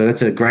 And so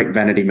that's a great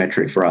vanity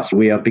metric for us.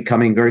 We are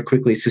becoming very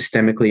quickly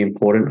systemically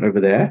important over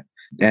there.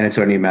 And it's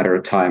only a matter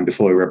of time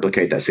before we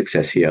replicate that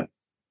success here.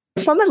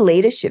 From a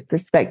leadership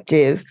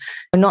perspective,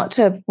 not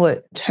to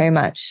put too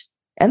much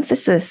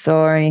emphasis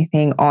or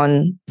anything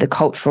on the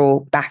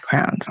cultural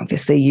background.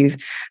 Obviously, you've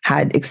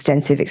had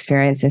extensive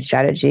experience in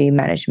strategy,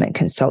 management,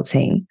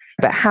 consulting.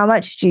 But how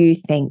much do you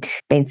think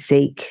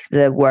BeanSeek,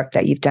 the work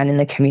that you've done in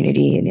the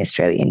community in the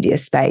Australia-India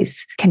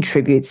space,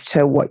 contributes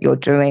to what you're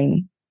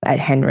doing at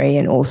Henry,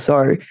 and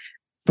also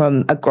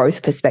from a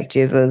growth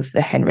perspective of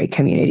the Henry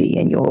community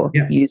and your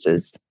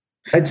users?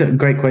 That's a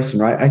great question,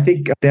 right? I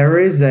think there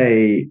is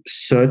a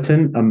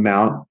certain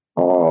amount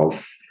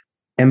of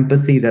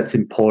empathy that's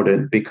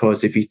important,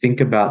 because if you think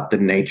about the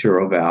nature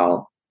of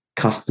our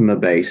customer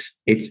base,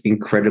 it's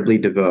incredibly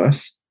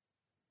diverse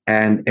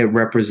and it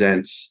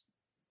represents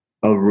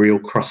a real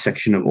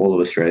cross-section of all of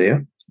Australia.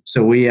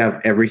 So we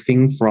have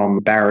everything from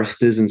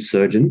baristas and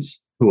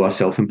surgeons who are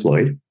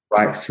self-employed,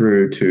 right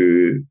through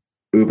to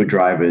Uber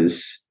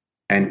drivers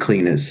and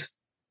cleaners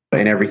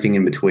and everything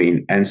in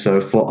between. And so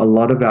for a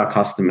lot of our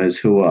customers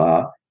who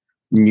are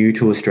new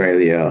to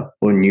Australia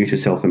or new to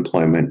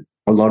self-employment,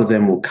 a lot of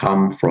them will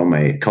come from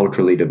a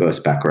culturally diverse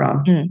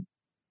background.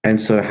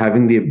 And so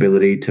having the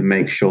ability to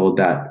make sure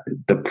that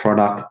the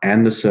product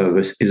and the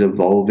service is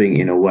evolving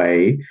in a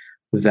way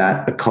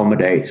that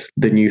accommodates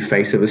the new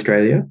face of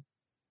Australia,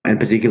 and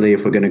particularly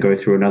if we're going to go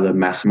through another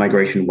mass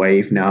migration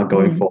wave now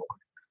going forward,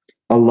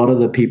 a lot of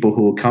the people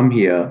who will come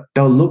here,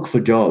 they'll look for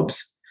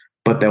jobs,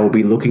 but they will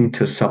be looking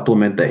to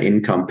supplement their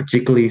income,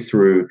 particularly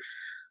through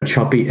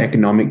choppy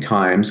economic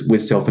times,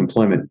 with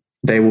self-employment.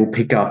 they will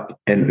pick up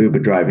an Uber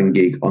driving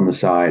gig on the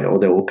side, or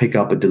they will pick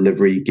up a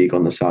delivery gig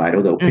on the side,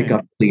 or they'll pick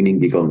up a cleaning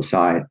gig on the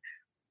side.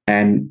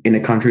 And in a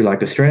country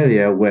like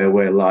Australia, where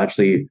we're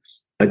largely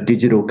a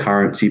digital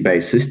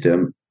currency-based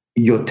system,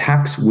 your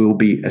tax will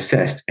be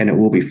assessed and it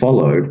will be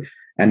followed.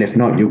 And if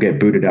not, you'll get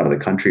booted out of the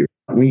country.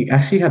 We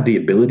actually have the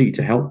ability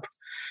to help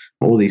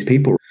all these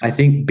people. I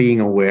think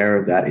being aware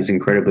of that is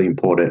incredibly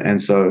important.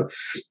 And so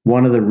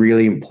one of the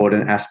really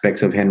important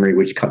aspects of Henry,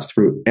 which cuts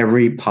through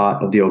every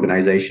part of the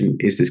organization,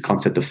 is this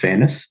concept of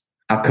fairness.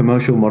 Our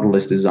commercial model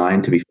is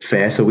designed to be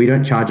fair. So we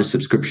don't charge a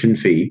subscription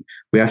fee.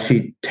 We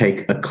actually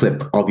take a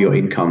clip of your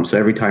income. So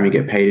every time you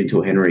get paid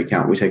into a Henry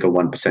account, we take a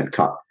 1%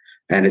 cut.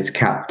 And it's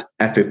capped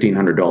at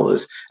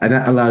 $1,500. And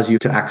that allows you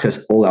to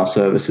access all our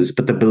services.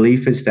 But the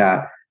belief is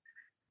that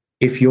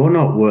if you're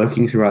not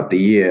working throughout the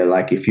year,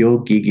 like if you're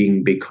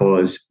gigging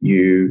because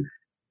you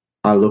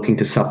are looking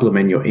to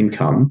supplement your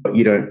income, but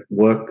you don't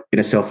work in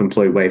a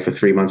self-employed way for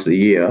 3 months of the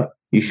year,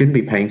 you shouldn't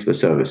be paying for the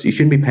service. You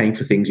shouldn't be paying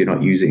for things you're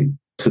not using.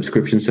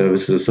 Subscription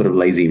services are sort of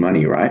lazy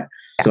money, right?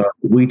 So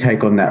we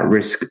take on that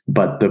risk,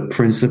 but the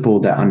principle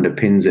that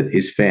underpins it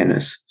is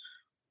fairness.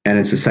 And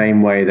it's the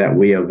same way that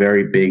we are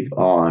very big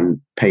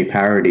on pay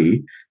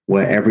parity,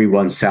 where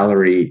everyone's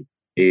salary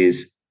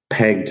is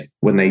pegged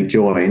when they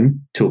join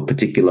to a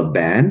particular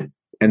band,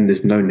 and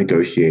there's no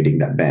negotiating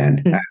that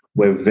band.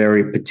 We're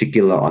very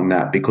particular on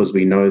that because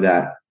we know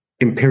that,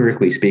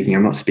 empirically speaking,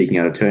 I'm not speaking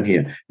out of turn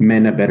here,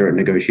 men are better at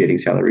negotiating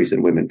salaries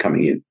than women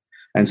coming in.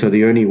 And so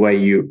the only way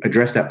you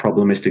address that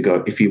problem is to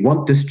go, if you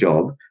want this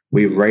job,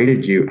 we've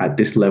rated you at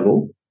this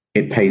level,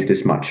 it pays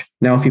this much.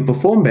 Now, if you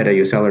perform better,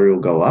 your salary will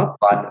go up,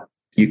 but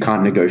you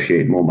can't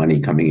negotiate more money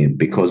coming in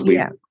because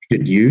we've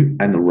rated you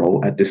and the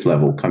role at this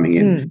level coming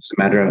in. It's a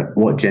matter of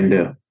what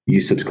gender you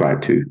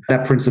subscribe to.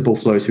 That principle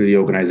flows through the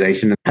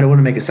organization. I don't want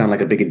to make it sound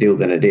like a bigger deal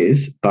than it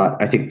is, but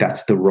I think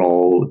that's the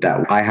role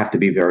that I have to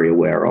be very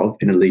aware of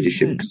in a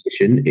leadership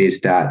position,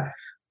 is that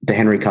the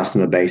Henry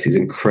customer base is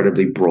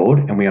incredibly broad,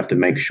 and we have to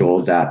make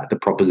sure that the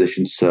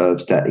proposition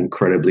serves that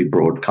incredibly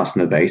broad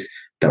customer base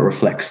that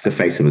reflects the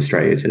face of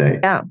Australia today.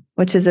 Yeah,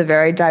 which is a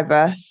very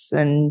diverse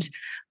and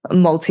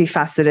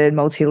multifaceted,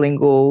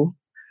 multilingual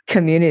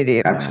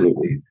community.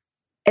 Absolutely.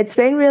 It's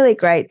been really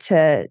great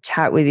to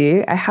chat with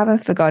you. I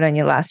haven't forgotten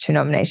your last 2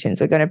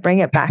 nominations. We're going to bring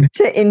it back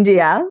to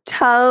India.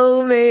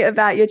 Tell me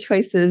about your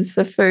choices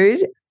for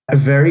food. A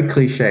very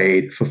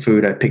cliched for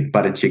food, I picked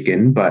butter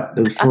chicken, but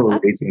for a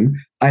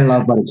reason. I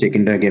love butter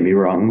chicken, don't get me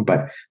wrong,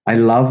 but I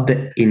love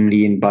the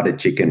Indian butter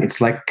chicken. It's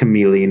like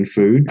chameleon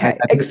food. Okay.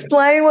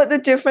 Explain what the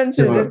difference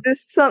is. Is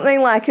this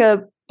something like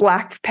a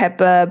black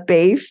pepper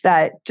beef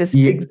that just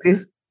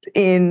exists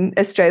in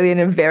Australia in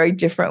a very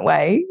different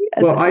way?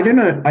 Well, I don't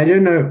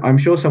know. I'm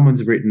sure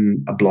someone's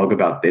written a blog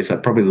about this.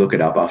 I'd probably look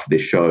it up after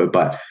this show,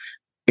 but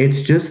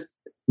it's just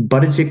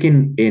butter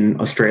chicken in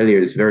Australia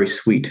is very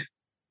sweet.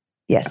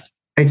 Yes.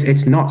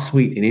 It's not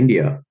sweet in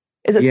India.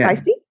 Is it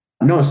spicy?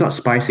 No, it's not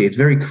spicy. It's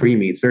very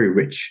creamy. It's very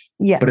rich.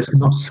 Yeah. But it's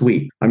not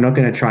sweet. I'm not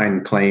going to try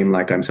and claim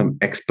like I'm some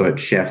expert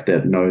chef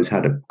that knows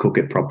how to cook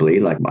it properly.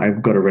 Like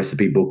I've got a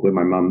recipe book where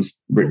my mum's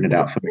written it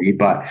out for me,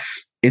 but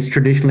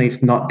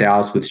it's not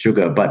doused with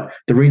sugar. But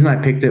the reason I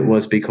picked it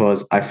was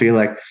because I feel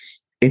like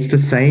it's the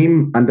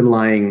same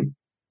underlying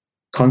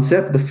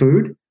concept, the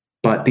food,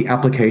 but the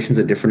applications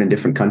are different in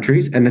different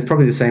countries. And it's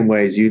probably the same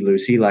way as you,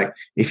 Lucy. Like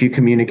if you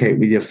communicate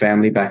with your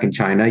family back in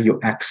China, your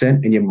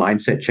accent and your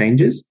mindset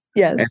changes.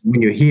 Yes. And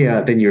when you're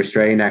here, then your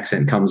Australian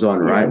accent comes on,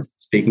 right? Yes.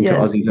 Speaking to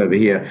Aussies over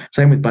here.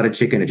 Same with butter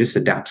chicken. It just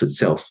adapts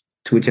itself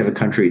to whichever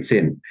country it's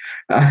in.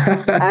 I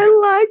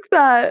like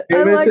that.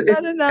 I like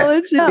that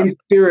analogy. In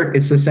spirit,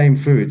 it's the same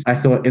foods. I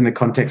thought in the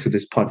context of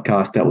this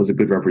podcast, that was a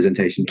good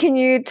representation. Can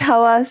you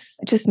tell us,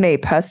 just me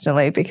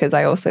personally, because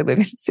I also live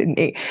in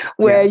Sydney,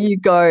 where you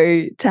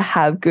go to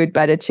have good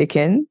butter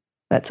chicken?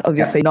 That's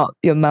obviously not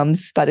your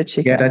mum's butter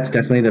chicken. Yeah, that's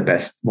definitely the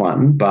best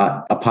one.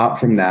 But apart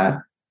from that,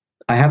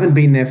 I haven't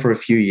been there for a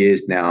few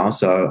years now,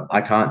 so I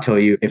can't tell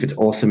you if it's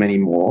awesome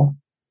anymore.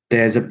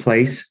 There's a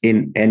place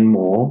in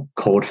Enmore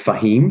called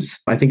Fahim's.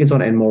 I think it's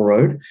on Enmore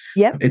Road.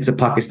 Yep. It's a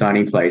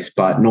Pakistani place,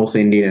 but North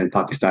Indian and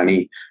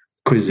Pakistani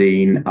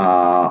cuisine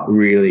are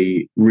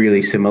really,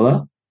 really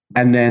similar.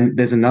 And then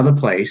there's another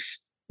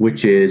place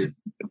which is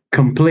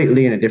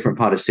completely in a different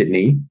part of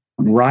Sydney,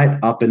 right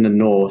up in the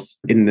north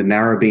in the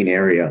Narrabeen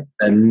area,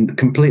 and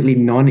completely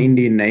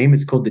non-Indian name.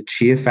 It's called the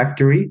Cheer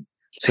Factory.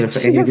 So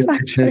for any of you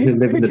who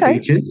live in the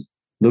beaches,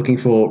 looking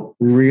for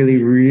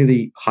really,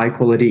 really high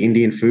quality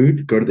Indian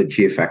food, go to the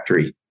Cheer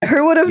Factory.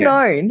 Who would have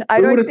known?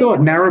 Who would have thought?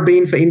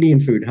 Narrabeen for Indian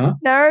food, huh?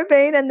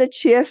 Narrabeen and the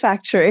Cheer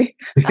Factory.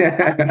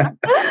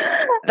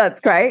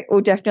 That's great.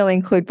 We'll definitely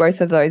include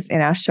both of those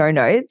in our show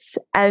notes.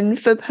 And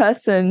for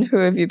person, who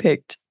have you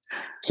picked?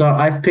 So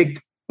I've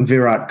picked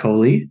Virat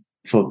Kohli.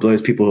 For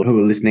those people who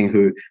are listening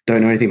who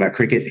don't know anything about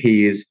cricket,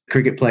 he is a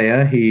cricket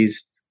player.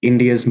 He's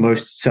India's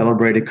most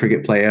celebrated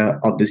cricket player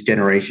of this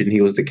generation.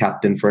 He was the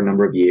captain for a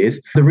number of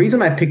years. The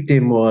reason I picked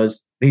him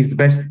was he's the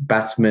best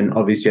batsman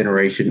of his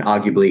generation,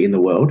 arguably in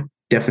the world,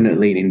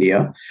 definitely in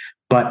India.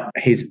 But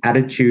his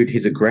attitude,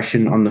 his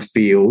aggression on the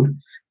field,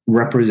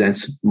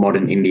 represents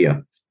modern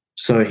India.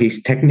 So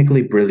he's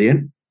technically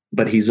brilliant,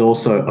 but he's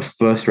also a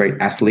first-rate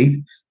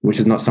athlete, which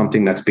is not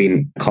something that's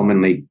been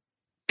commonly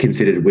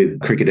considered with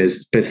cricketers,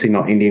 especially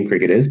not Indian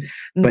cricketers,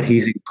 but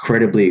he's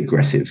incredibly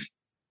aggressive.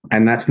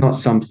 And that's not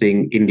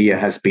something India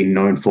has been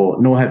known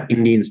for, nor have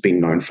Indians been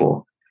known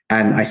for.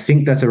 And I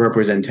think that's a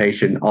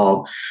representation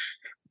of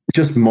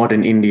just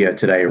modern India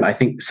today. I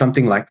think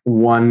something like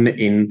 1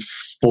 in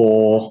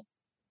 4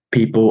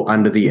 people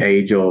under the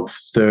age of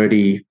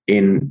 30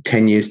 in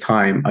 10 years'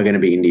 time are going to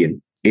be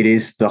Indian. It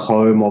is the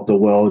home of the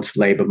world's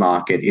labor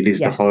market. It is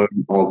the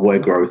home of where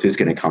growth is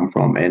going to come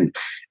from. And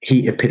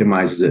he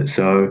epitomizes it.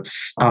 So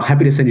I'm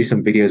happy to send you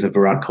some videos of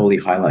Virat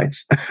Kohli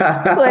highlights.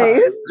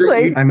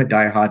 Please. I'm a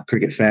diehard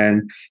cricket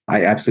fan.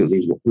 I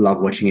absolutely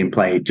love watching him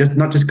play,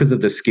 not just because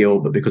of the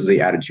skill, but because of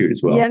the attitude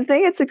as well. Yeah, I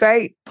think it's a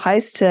great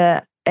place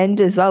to end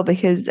as well,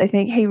 because I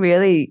think he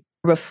really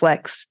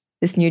reflects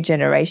this new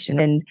generation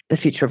and the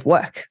future of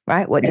work,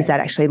 right? What does that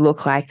actually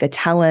look like? The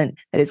talent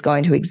that is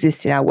going to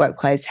exist in our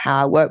workplace,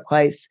 how our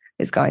workplace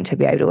is going to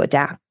be able to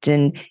adapt.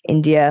 And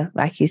India,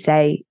 like you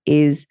say,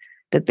 is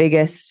the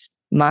biggest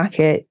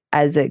market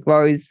as it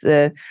grows.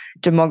 The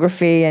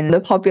demography and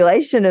the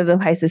population of the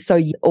place is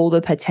so all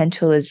the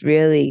potential is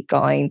really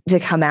going to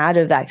come out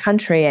of that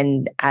country.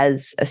 And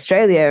as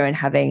Australia and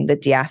having the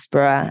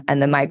diaspora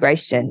and the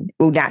migration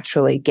will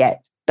naturally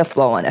get the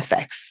flow-on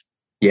effects.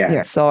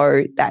 Yeah.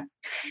 So that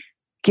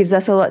gives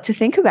us a lot to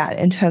think about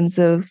in terms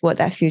of what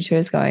that future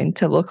is going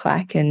to look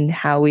like and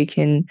how we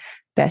can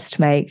best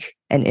make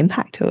an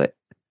impact to it.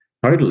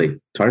 Totally.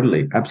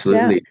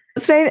 Absolutely. Yeah.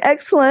 It's been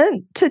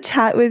excellent to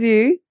chat with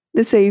you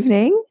this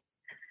evening,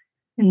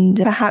 and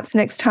perhaps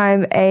next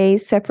time a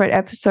separate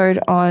episode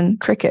on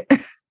cricket.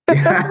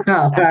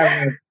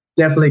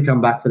 Definitely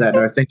come back for that.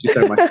 No, thank you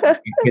so much. It's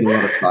been a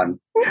lot of fun.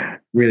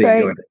 Really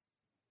enjoyed it.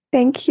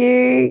 Thank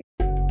you.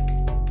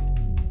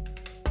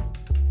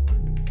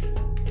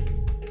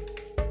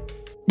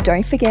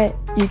 Don't forget,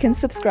 you can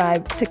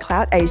subscribe to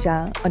Clout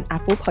Asia on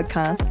Apple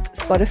Podcasts,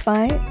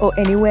 Spotify, or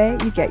anywhere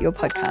you get your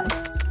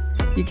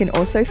podcasts. You can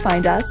also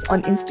find us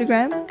on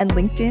Instagram and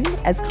LinkedIn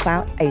as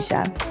Clout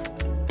Asia.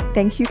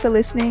 Thank you for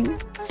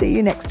listening. See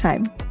you next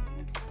time.